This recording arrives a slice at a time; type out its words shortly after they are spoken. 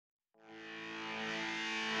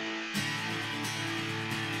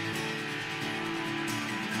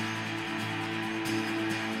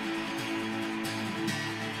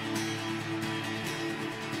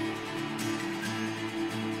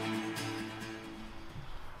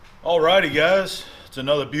Alrighty guys, it's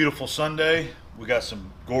another beautiful Sunday. We got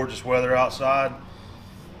some gorgeous weather outside,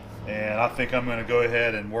 and I think I'm going to go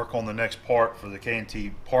ahead and work on the next part for the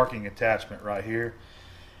K&T parking attachment right here.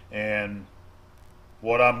 And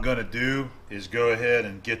what I'm going to do is go ahead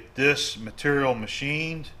and get this material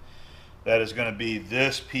machined. That is going to be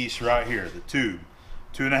this piece right here, the tube,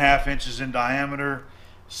 2.5 inches in diameter,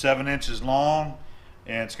 7 inches long,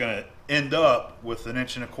 and it's going to end up with an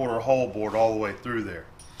 1.25 inch hole bored all the way through there.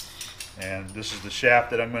 And this is the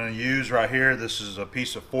shaft that I'm going to use right here. This is a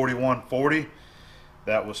piece of 4140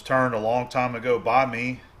 that was turned a long time ago by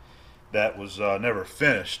me. That was never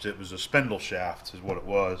finished. It was a spindle shaft is what it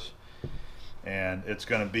was. And it's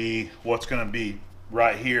going to be what's going to be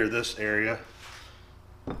right here, this area.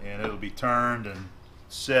 And it'll be turned and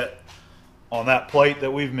set on that plate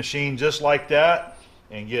that we've machined just like that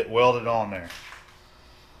and get welded on there.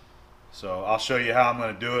 So I'll show you how I'm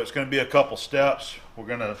going to do it. It's going to be a couple steps. We're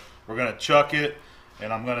gonna chuck it,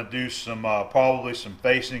 and I'm gonna do some probably some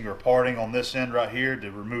facing or parting on this end right here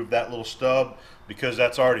to remove that little stub, because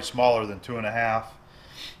that's already smaller than 2.5.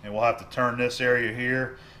 And we'll have to turn this area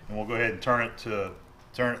here, and we'll go ahead and turn it to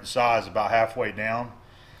size about halfway down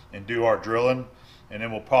and do our drilling. And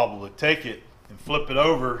then we'll probably take it and flip it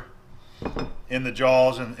over in the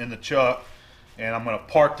jaws and in the chuck, and I'm going to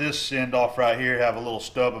part this end off right here, have a little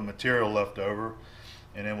stub of material left over,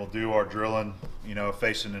 and then we'll do our drilling, you know,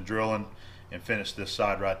 facing the drilling, and finish this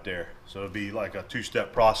side right there. So it'll be like a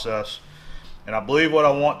two-step process. And I believe what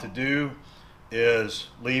I want to do is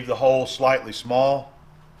leave the hole slightly small,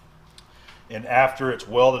 and after it's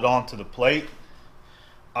welded onto the plate,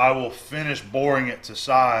 I will finish boring it to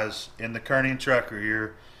size in the Kearny and Trecker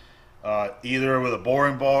here, either with a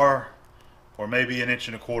boring bar or maybe an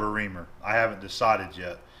 1.25 inch reamer. I haven't decided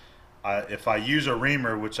yet. If I use a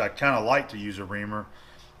reamer, which I kind of like to use a reamer,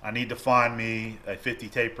 I need to find me a 50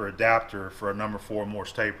 taper adapter for a number 4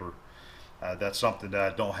 Morse taper. That's something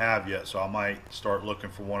that I don't have yet, so I might start looking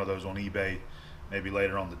for one of those on eBay maybe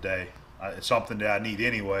later on the day. It's something that I need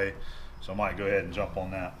anyway, so I might go ahead and jump on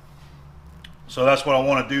that. So that's what I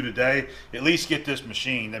want to do today. At least get this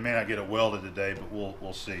machined. I may not get it welded today, but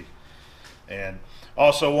we'll see. And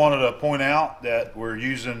also wanted to point out that we're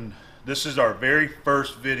using, this is our very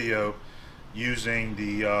first video using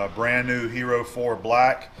the brand new Hero 4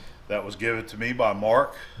 Black that was given to me by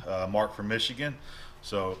Mark from Michigan.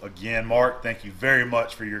 So again, Mark, thank you very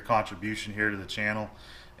much for your contribution here to the channel,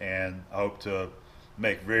 and I hope to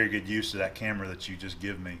make very good use of that camera that you just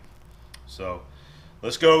give me. So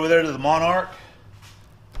let's go over there to the Monarch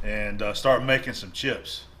and start making some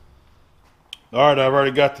chips. All right, I've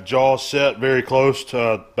already got the jaws set very close to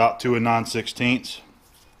about 2 9/16.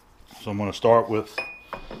 So I'm going to start with,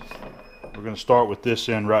 we're going to start with this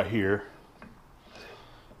end right here.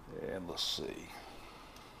 And let's see.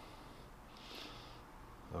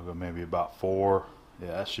 I'll go maybe about 4. Yeah,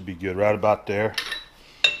 that should be good, right about there.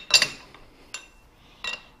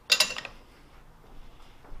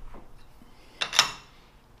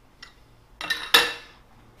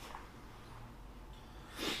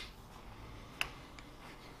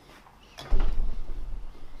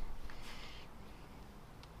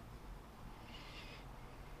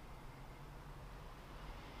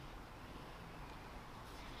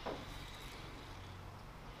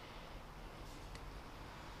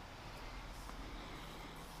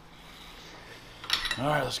 All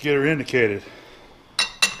right, let's get her indicated.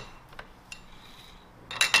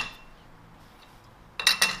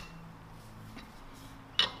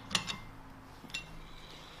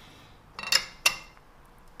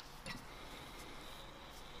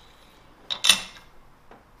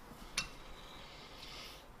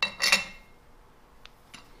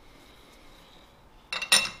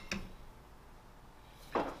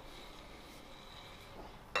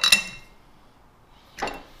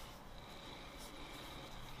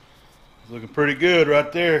 Looking pretty good right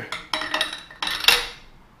there.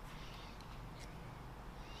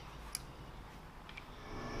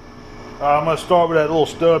 I'm going to start with that little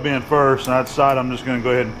stub end first, and I decide I'm just going to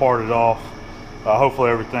go ahead and part it off. Hopefully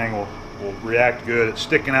everything will react good. It's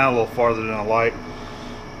sticking out a little farther than I like,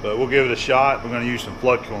 but we'll give it a shot. We're going to use some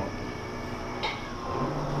flood coolant.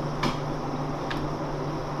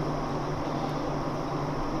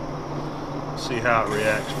 See how it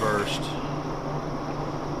reacts first.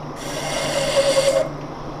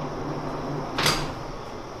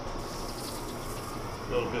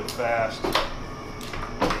 A little bit fast.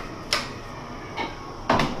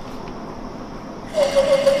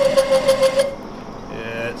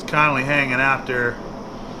 Yeah, it's kindly hanging out there.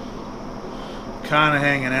 Kind of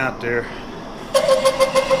hanging out there.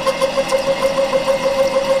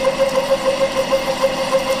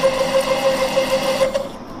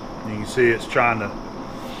 see it's trying to,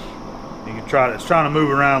 you can try, it's trying to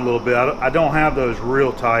move around a little bit. I don't have those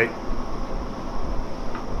real tight.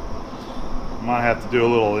 Might have to do a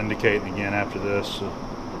little indicating again after this. So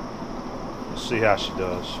let's see how she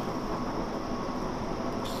does.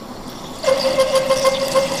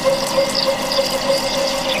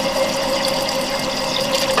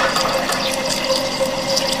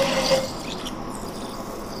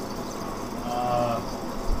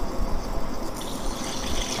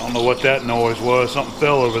 I don't know what that noise was. Something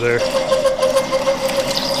fell over there.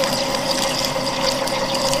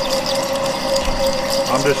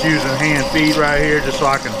 I'm just using hand feed right here just so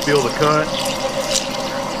I can feel the cut.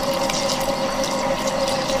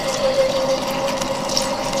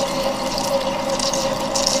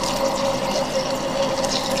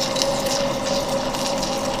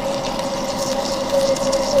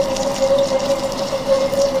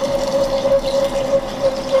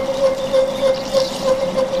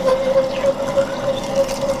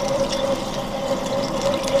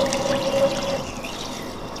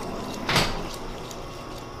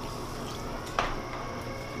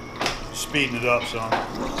 Speeding it up some.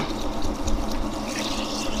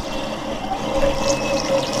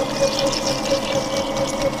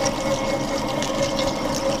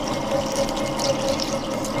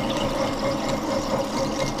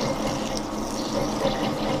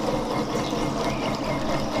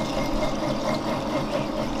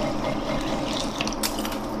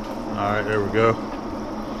 All right, there we go.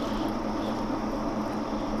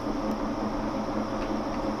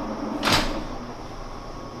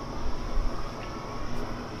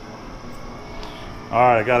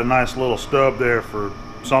 Alright, I got a nice little stub there for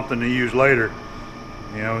something to use later.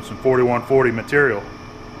 You know, it's some 4140 material.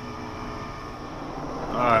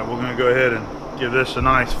 Alright, we're going to go ahead and give this a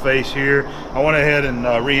nice face here. I went ahead and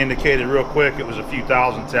re-indicated real quick. It was a few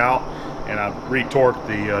thousandths out, and I re-torqued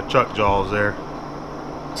the chuck jaws there.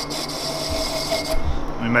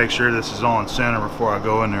 Let me make sure this is on center before I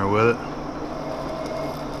go in there with it.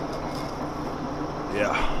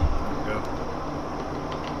 Yeah.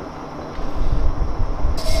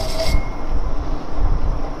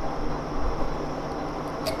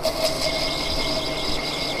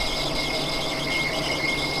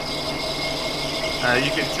 You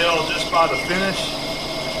can tell just by the finish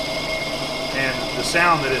and the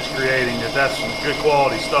sound that it's creating that that's some good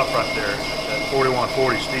quality stuff right there, that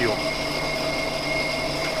 4140 steel.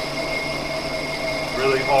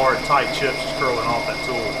 Really hard, tight chips is curling off that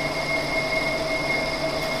tool.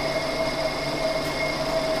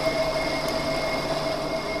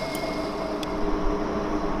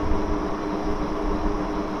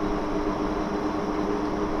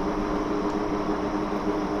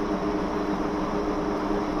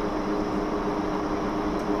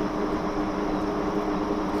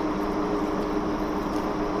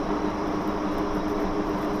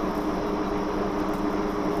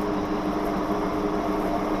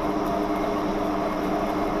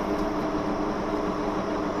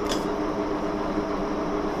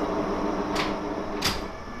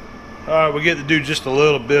 Alright, we get to do just a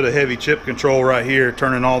little bit of heavy chip control right here,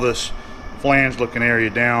 turning all this flange looking area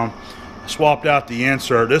down. I swapped out the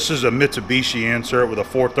insert. This is a Mitsubishi insert with a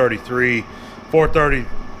 433. 430,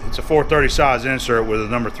 it's a 430 size insert with a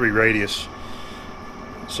number 3 radius.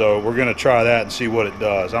 So we're going to try that and see what it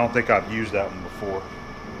does. I don't think I've used that one before.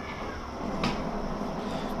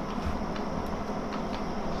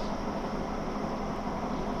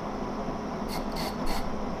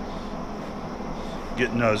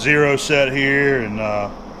 Getting a 0 set here, and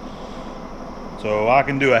so I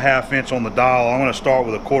can do a 1/2 inch on the dial. I'm going to start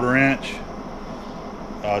with a 1/4 inch,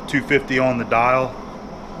 250 on the dial.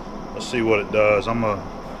 Let's see what it does.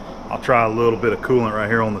 I'll try a little bit of coolant right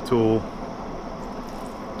here on the tool.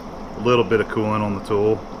 A little bit of coolant on the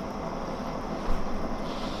tool.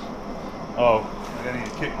 Oh, I need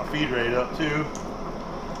to kick my feed rate up too.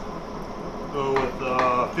 Go with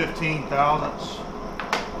 15 thousandths.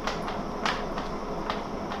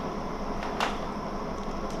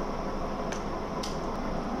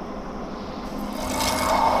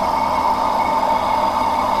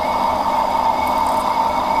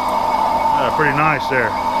 Pretty nice there.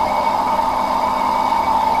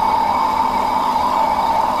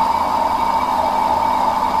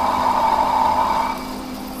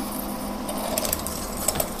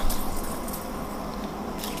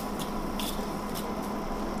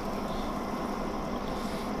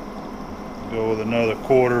 Go with another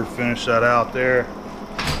 1/4, finish that out there.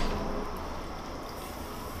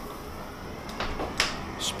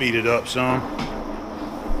 Speed it up some.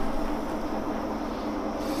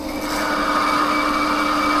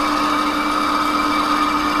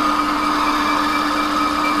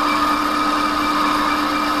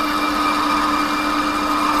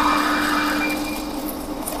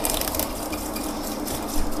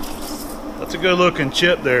 good looking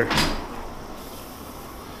chip there.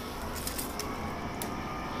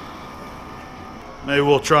 Maybe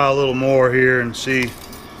we'll try a little more here and see.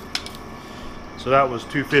 So that was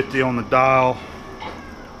 250 on the dial.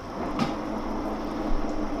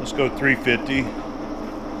 Let's go 350.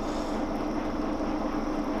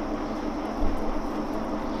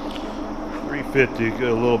 Get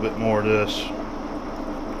a little bit more of this.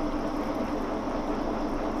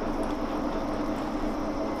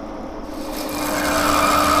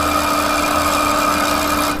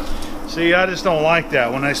 See, I just don't like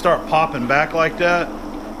that when they start popping back like that.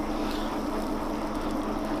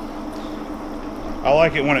 I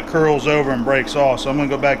like it when it curls over and breaks off, so I'm gonna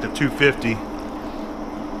go back to 250.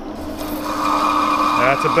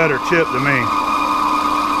 That's a better chip to me.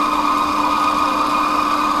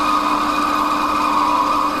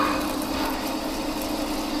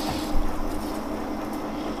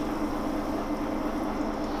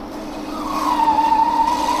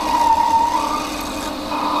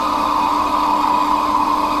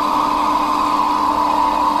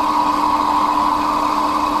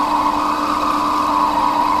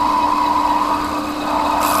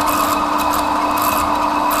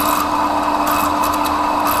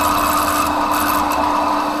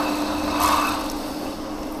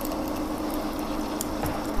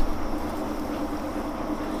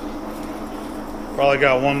 Probably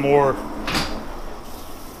got one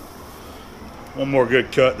more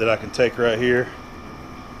good cut that I can take right here.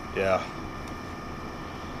 Yeah,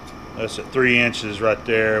 that's at 3 inches right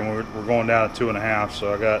there, and we're going down to 2.5.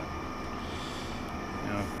 So I got,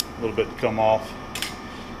 you know, a little bit to come off.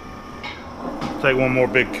 Take one more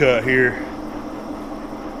big cut here.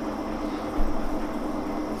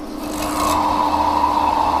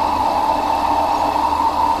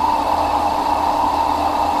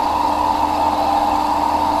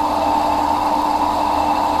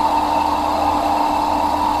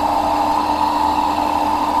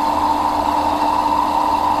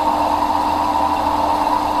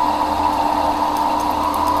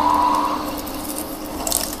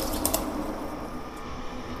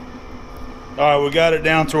 All right, we got it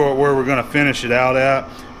down to where we're going to finish it out at.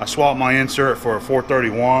 I swapped my insert for a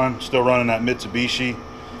 431, still running that Mitsubishi.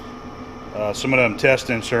 Some of them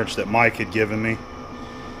test inserts that Mike had given me.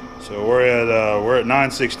 So we're at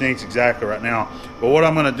 9/16 exactly right now. But what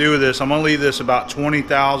I'm going to do with this, I'm going to leave this about 20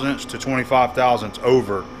 thousandths to 25 thousandths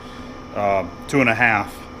over 2.5.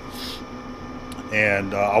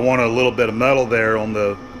 And I want a little bit of metal there on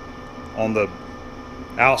the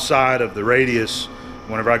outside of the radius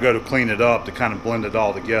whenever I go to clean it up, to kind of blend it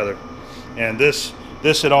all together. And this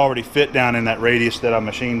had already fit down in that radius that I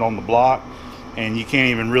machined on the block, and you can't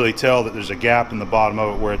even really tell that there's a gap in the bottom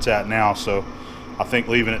of it where it's at now. So I think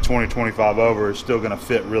leaving it 20-25 over is still going to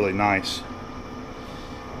fit really nice.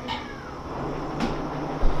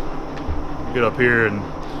 Get up here and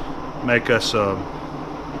make us I'm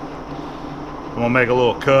gonna make a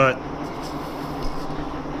little cut,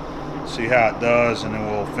 see how it does, and then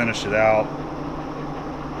we'll finish it out.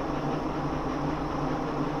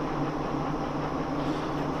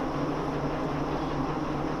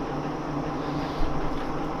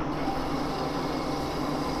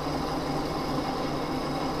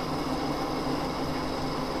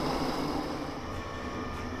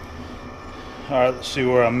 All right, let's see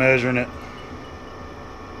where I'm measuring it.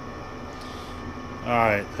 All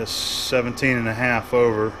right, that's 17.5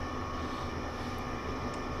 over.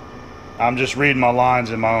 I'm just reading my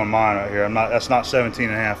lines in my own mind right here. That's not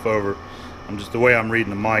 17.5 over. I'm just the way I'm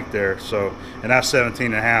reading the mic there. So, and that's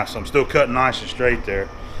 17.5. So I'm still cutting nice and straight there.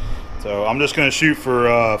 So I'm just going to shoot for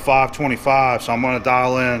 525. So I'm going to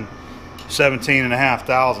dial in 17.5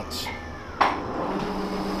 thousandths.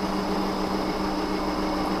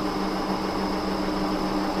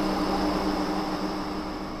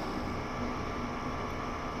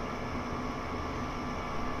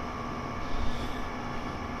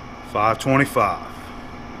 $5.25.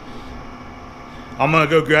 I'm gonna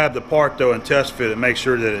go grab the part though and test fit it, make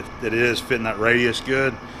sure that it is fitting that radius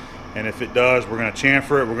good. And if it does, we're gonna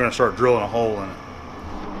chamfer it. We're gonna start drilling a hole in it.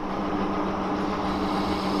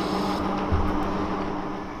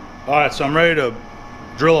 All right, so I'm ready to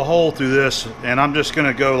drill a hole through this, and I'm just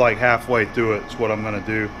gonna go like halfway through it. It's what I'm gonna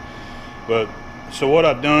do. But so what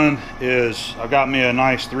I've done is I've got me a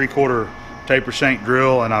nice 3/4 taper shank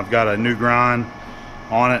drill, and I've got a new grind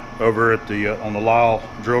on it over at the on the Lyle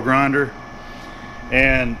drill grinder.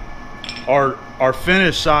 And our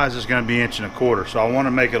finish size is going to be 1.25 inches, so I want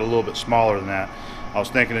to make it a little bit smaller than that. I was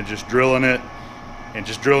thinking of just drilling it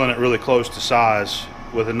really close to size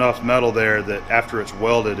with enough metal there that after it's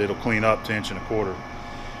welded it'll clean up to 1.25 inches.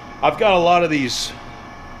 I've got a lot of these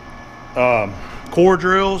core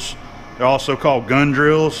drills. They're also called gun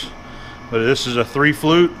drills, but this is a 3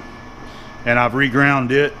 flute, and I've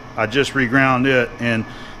reground it. I just reground it, and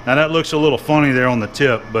now that looks a little funny there on the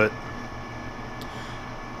tip, but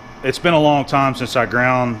it's been a long time since I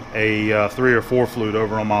ground a 3 or 4 flute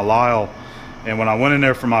over on my Lyle, and when I went in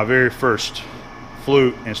there for my very first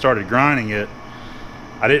flute and started grinding it,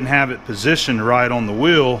 I didn't have it positioned right on the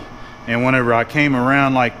wheel, and whenever I came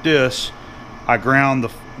around like this, I ground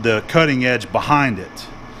the cutting edge behind it,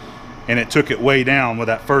 and it took it way down with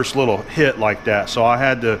that first little hit like that. So I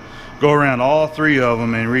had to go around all 3 of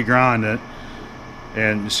them and regrind it.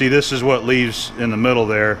 And you see, this is what leaves in the middle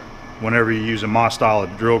there whenever you use my style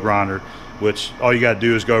of drill grinder, which all you got to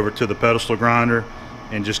do is go over to the pedestal grinder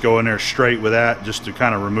and just go in there straight with that, just to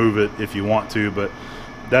kind of remove it if you want to. But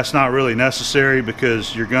that's not really necessary,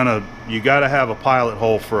 because you got to have a pilot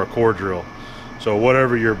hole for a core drill. So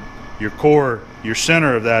whatever your core, your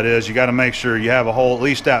center of that is, you got to make sure you have a hole at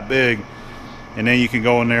least that big, and then you can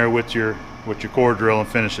go in there with your core drill and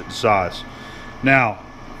finish it to size. Now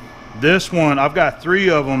this one, I've got 3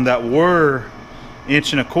 of them that were 1.25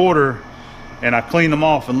 inches, and I cleaned them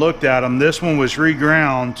off and looked at them. This one was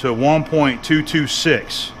reground to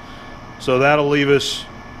 1.226, so that'll leave us,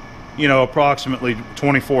 you know, approximately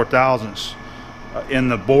 24 thousandths in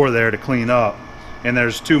the bore there to clean up. And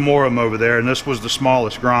there's 2 more of them over there, and this was the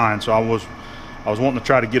smallest grind, so I was wanting to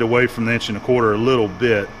try to get away from the 1.25 inches a little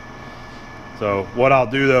bit. So what I'll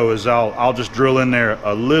do though is I'll just drill in there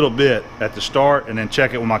a little bit at the start, and then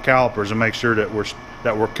check it with my calipers and make sure that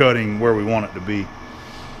we're cutting where we want it to be.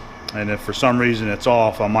 And if for some reason it's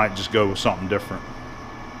off, I might just go with something different.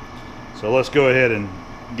 So let's go ahead and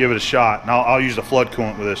give it a shot. And I'll use the flood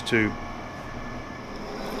coolant with this too.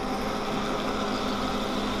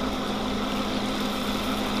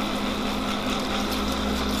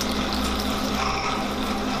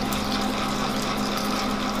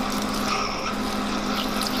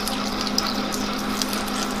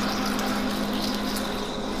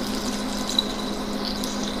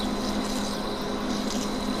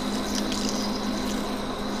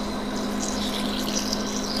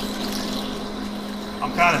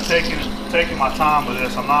 I'm kind of taking my time with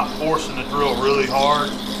this. I'm not forcing the drill really hard,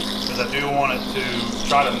 because I do want it to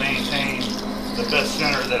try to maintain the best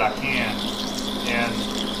center that I can. And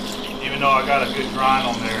even though I got a good grind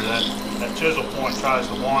on there, that chisel point tries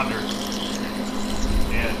to wander.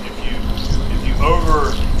 And if you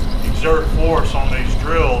over exert force on these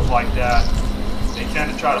drills like that, they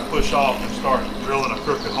tend to try to push off and start drilling a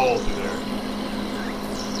crooked hole through there.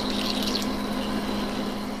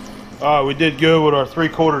 We did good with our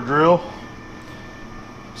 3/4 drill.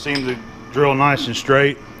 Seemed to drill nice and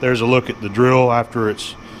straight. There's a look at the drill after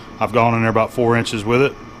I've gone in there about 4 inches with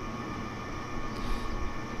it.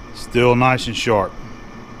 Still nice and sharp.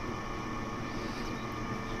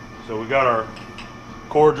 So we got our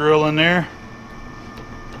core drill in there.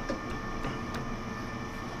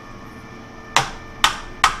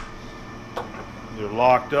 They're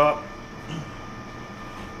locked up.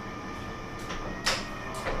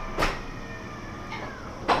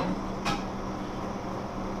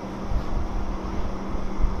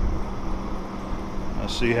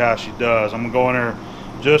 Let's see how she does. I'm gonna go in there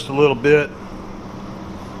just a little bit.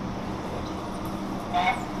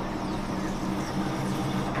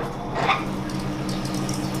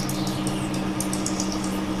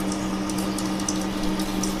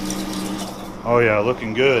 Oh yeah,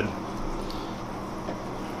 looking good.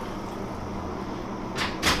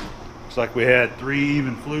 Looks like we had 3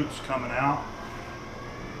 even flutes coming out.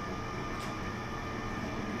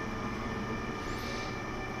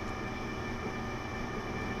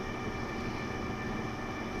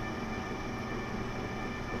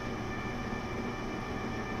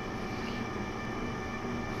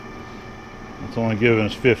 It's only giving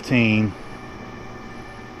us 15,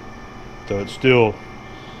 so it's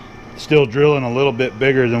still drilling a little bit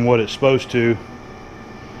bigger than what it's supposed to.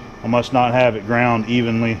 I must not have it ground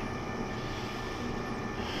evenly.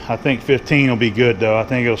 I think 15 will be good though. I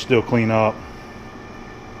think it'll still clean up.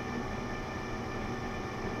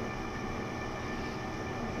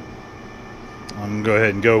 I'm gonna go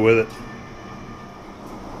ahead and go with it.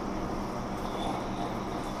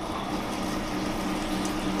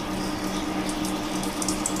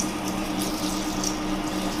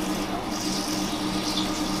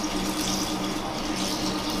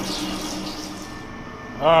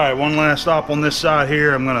 All right, one last stop on this side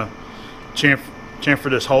here. I'm gonna chamfer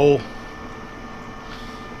this hole.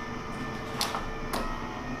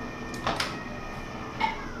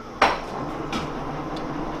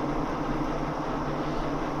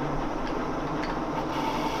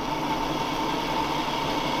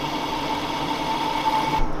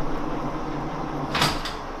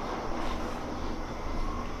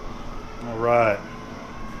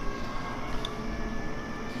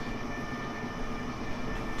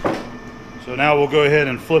 So now we'll go ahead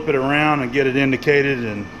and flip it around and get it indicated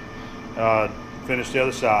and finish the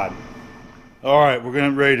other side. All right, we're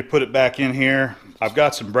getting ready to put it back in here. I've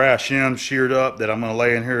got some brass shims sheared up that I'm going to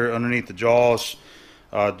lay in here underneath the jaws,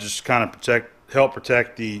 just kind of help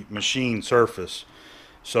protect the machine surface.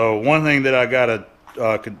 So one thing that I got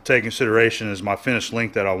to take consideration is my finished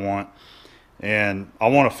length that I want, and I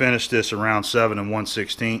want to finish this around 7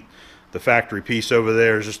 1/16. The factory piece over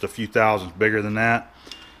there is just a few thousandths bigger than that.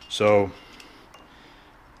 So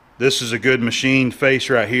this is a good machine face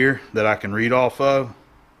right here that I can read off of.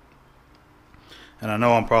 And I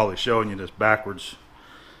know I'm probably showing you this backwards,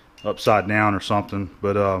 upside down or something,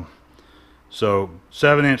 but so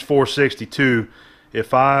 7" 462.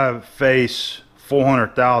 If I face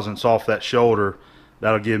 400 thousandths off that shoulder,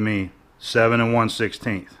 that'll give me 7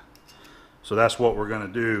 1/16. So that's what we're going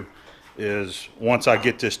to do. Is once I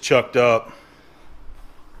get this chucked up,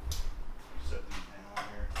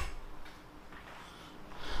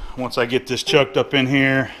 once I get this chucked up in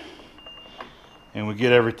here and we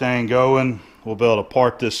get everything going, we'll be able to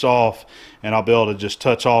part this off, and I'll be able to just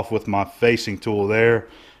touch off with my facing tool there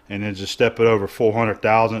and then just step it over 400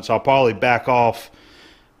 thousandths. I'll probably back off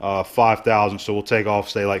 5 thousandths, so we'll take off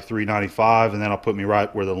say like 395, and then I'll put me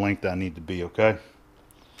right where the length I need to be. Okay,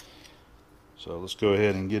 so let's go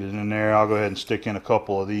ahead and get it in there. I'll go ahead and stick in a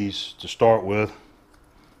couple of these to start with.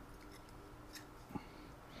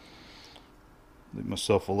 Leave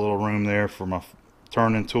myself a little room there for my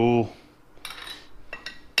turning tool.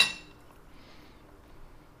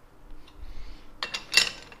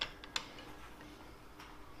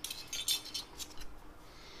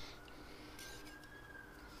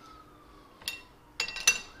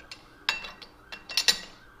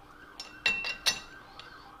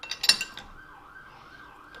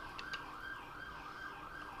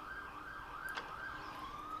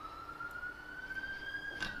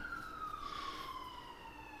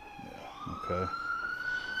 Okay.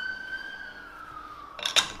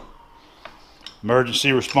 Emergency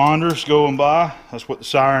responders going by. That's what the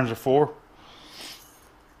sirens are for.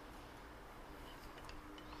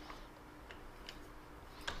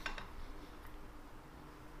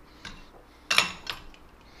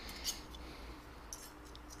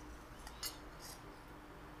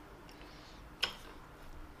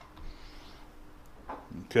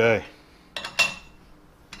 Okay.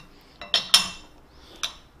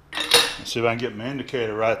 Let's see if I can get my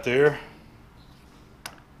indicator right there.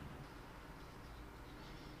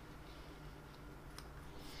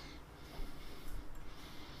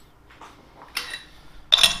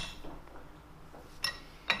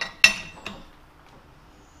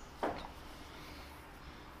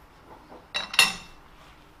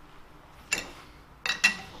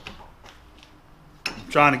 I'm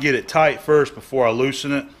trying to get it tight first before I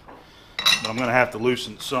loosen it, but I'm going to have to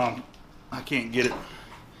loosen it some. I can't get it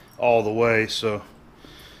all the way, so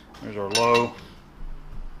there's our low.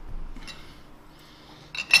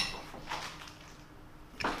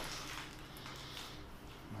 All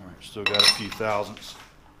right, still got a few thousandths.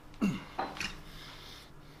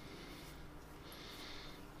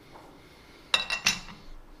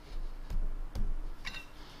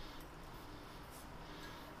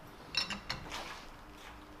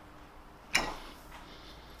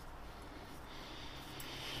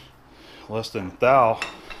 Less than a thou.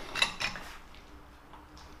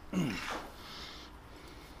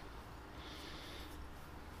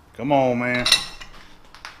 Come on, man.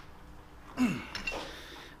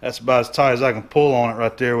 That's about as tight as I can pull on it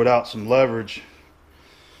right there without some leverage.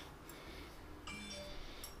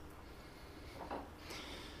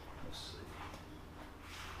 Let's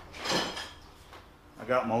see. I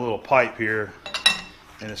got my little pipe here,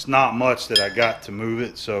 and it's not much that I got to move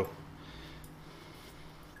it, so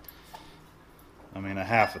I mean a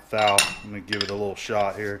half a thou. I'm gonna give it a little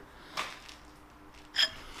shot here.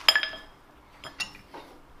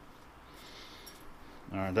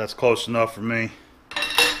 All right, that's close enough for me.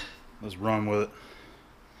 Let's run with it.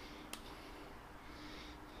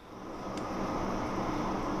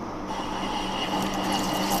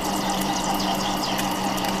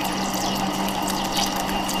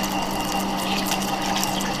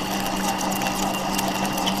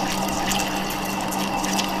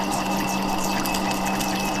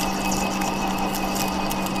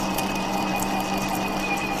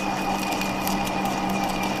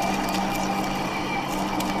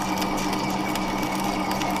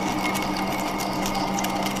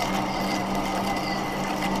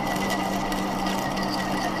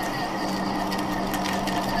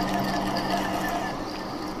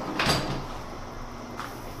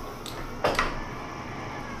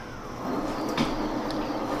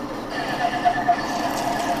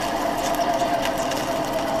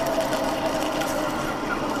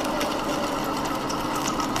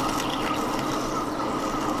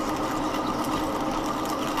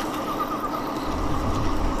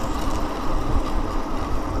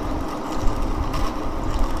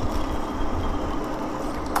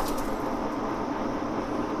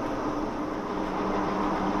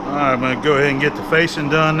 I'm going to go ahead and get the facing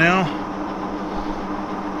done now.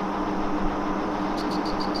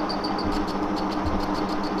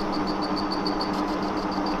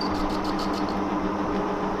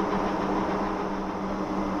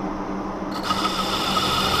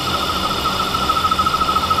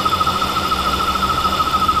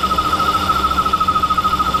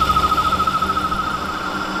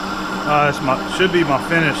 This should be my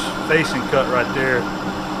finished facing cut right there.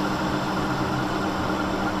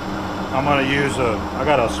 I'm going to use I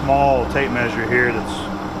got a small tape measure here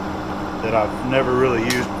that I've never really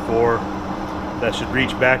used before that should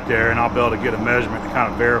reach back there, and I'll be able to get a measurement to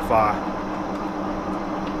kind of verify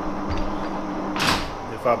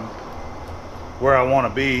if I'm where I want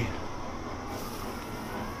to be.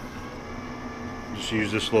 Just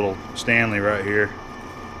use this little Stanley right here.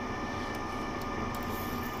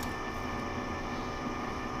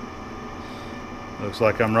 Looks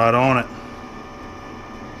like I'm right on it.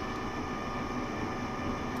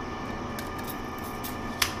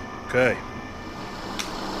 Okay.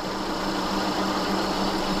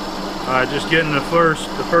 Alright, just getting the first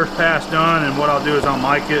pass done, and what I'll do is I'll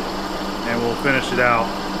mic it and we'll finish it out.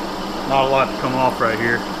 Not a lot to come off right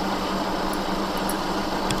here.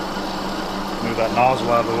 Move that nozzle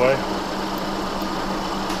out of the way.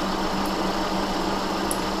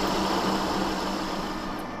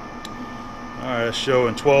 Alright, it's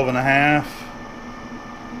showing 12.5.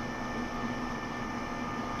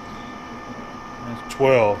 That's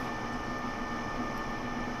 12.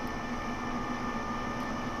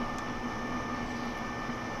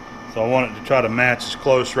 So I want it to try to match as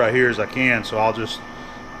close right here as I can, so I'll just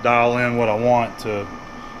dial in what I want to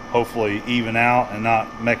hopefully even out and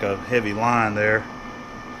not make a heavy line there.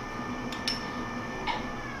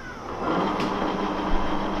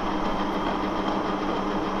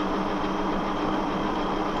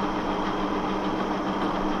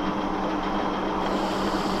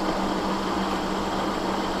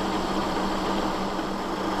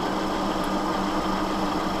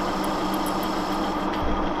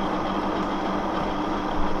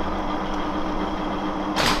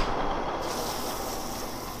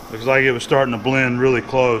 Looks like it was starting to blend really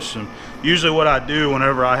close, and usually what I do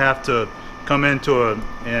whenever I have to come into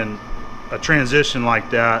a transition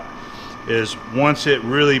like that is once it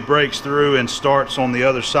really breaks through and starts on the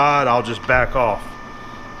other side, I'll just back off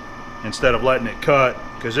instead of letting it cut,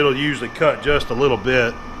 because it'll usually cut just a little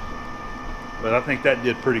bit, but I think that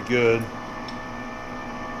did pretty good.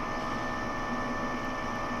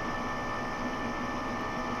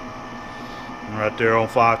 Right there on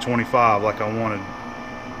 525 like I wanted.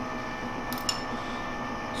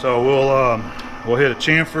 So we'll hit a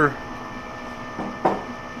chamfer.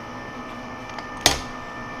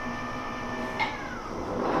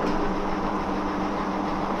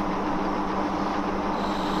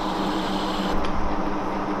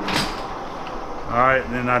 All right,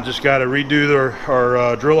 and then I just got to redo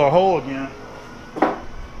or drill our hole again.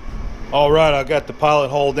 All right, I got the pilot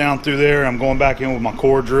hole down through there. I'm going back in with my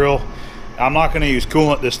core drill. I'm not going to use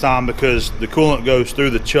coolant this time because the coolant goes through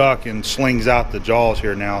the chuck and slings out the jaws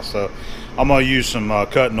here now. So I'm going to use some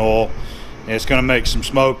cutting oil. And it's going to make some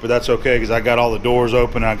smoke, but that's okay because I got all the doors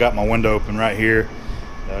open and I got my window open right here.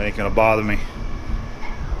 That ain't going to bother me.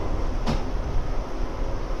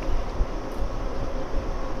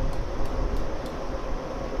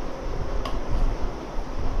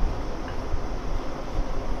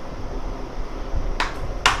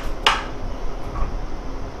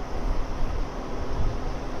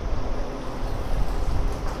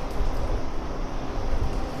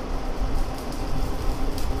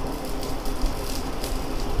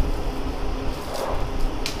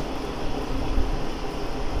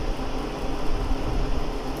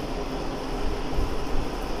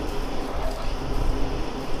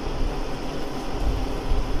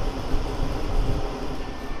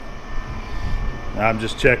 I'm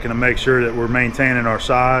just checking to make sure that we're maintaining our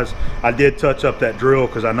size. I did touch up that drill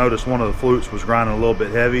because I noticed one of the flutes was grinding a little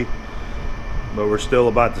bit heavy, but we're still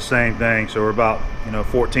about the same thing. So we're about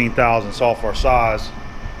 14 thousandths off our size.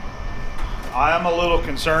 I am a little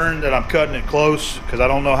concerned that I'm cutting it close because I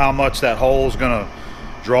don't know how much that hole is going to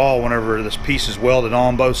draw whenever this piece is welded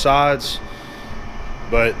on both sides.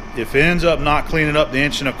 But if it ends up not cleaning up the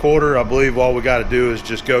 1 1/4, I believe all we got to do is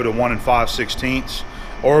just go to 1 5/16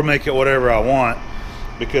 or make it whatever I want,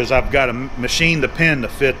 because I've got to machine the pin to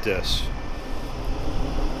fit this.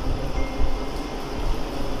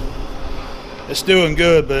 It's doing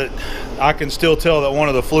good, but I can still tell that one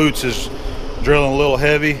of the flutes is drilling a little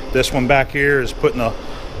heavy. This one back here is putting a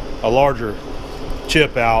larger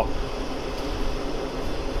chip out.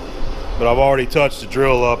 but I've already touched the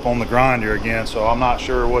drill up on the grinder again, so I'm not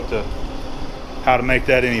sure how to make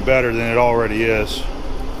that any better than it already is.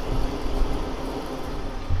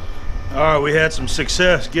 All right, we had some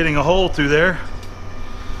success getting a hole through there.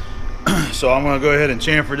 So I'm gonna go ahead and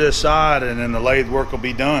chamfer this side, and then the lathe work will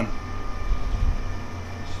be done.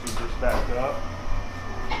 Scoot this back up.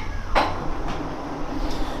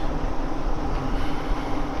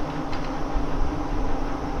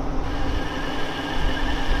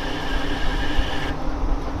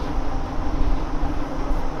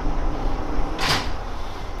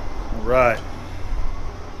 All right.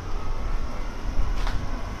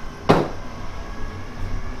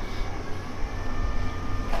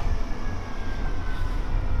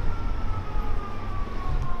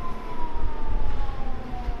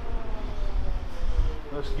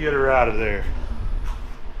 Let's get her out of there.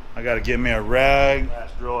 I got to get me a rag.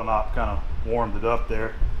 Last drilling op kind of warmed it up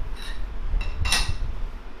there.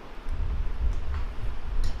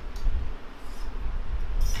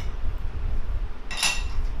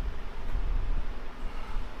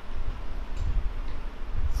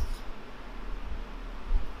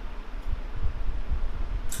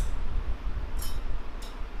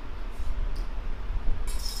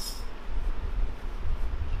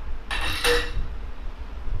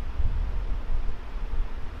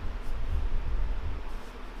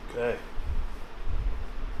 Okay.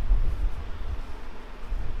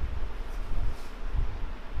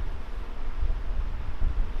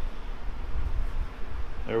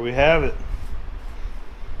 There we have it.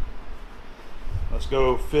 Let's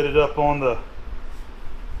go fit it up on the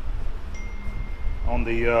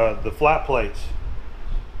flat plates.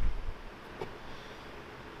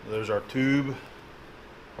 There's our tube,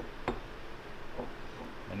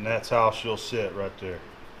 and that's how she'll sit right there.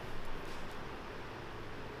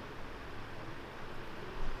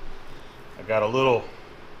 I got a little,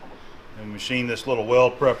 and machine this little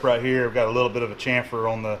weld prep right here. I've got a little bit of a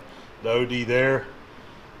chamfer on the OD there,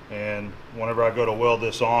 and whenever I go to weld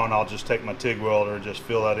this on, I'll just take my TIG welder and just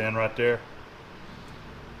fill that in right there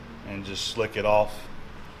and just slick it off.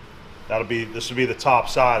 This will be the top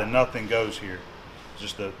side, and nothing goes here.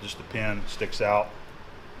 Just the pin sticks out.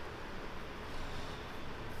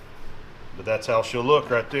 But that's how she'll look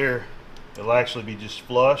right there. It'll actually be just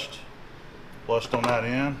flushed on that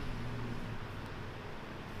end.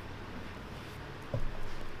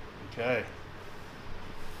 Okay.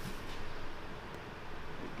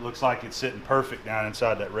 It looks like it's sitting perfect down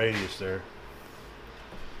inside that radius there.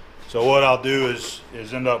 So what I'll do is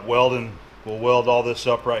end up welding. We'll weld all this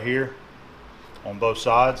up right here on both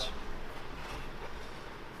sides.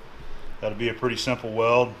 That'll be a pretty simple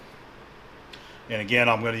weld. And again,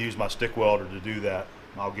 I'm going to use my stick welder to do that.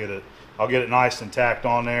 I'll get it nice and tacked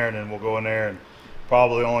on there, and then we'll go in there and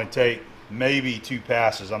probably only take maybe 2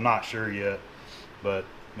 passes. I'm not sure yet, but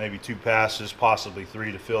maybe 2 passes, possibly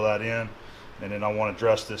 3 to fill that in. And then I want to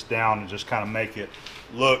dress this down and just kind of make it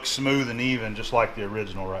look smooth and even, just like the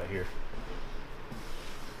original right here.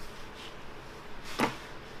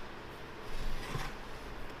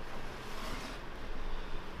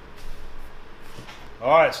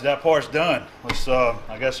 All right, so that part's done. Let's,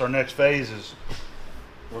 I guess our next phase is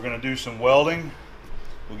we're gonna do some welding.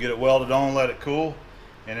 We'll get it welded on, let it cool,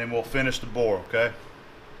 and then we'll finish the bore, okay?